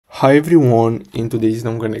Hi everyone, in today's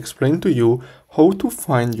video I'm going to explain to you how to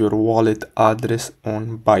find your wallet address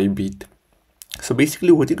on Bybit. So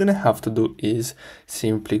basically what you're going to have to do is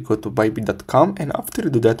simply go to bybit.com, and after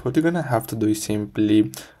you do that, what you're going to have to do is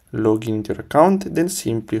simply log into your account, then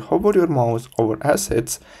simply hover your mouse over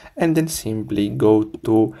assets and then simply go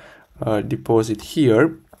to deposit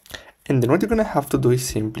here. And then what you're going to have to do is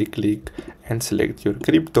simply click and select your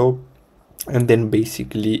crypto. And then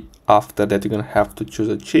basically after that, you're going to have to choose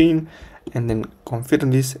a chain and then confirm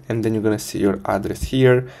this, and then you're going to see your address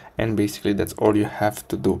here, and basically that's all you have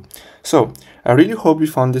to do. So I really hope you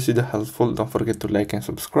found this video helpful. Don't forget to like and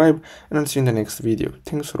subscribe, and I'll see you in the next video.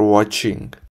 Thanks for watching.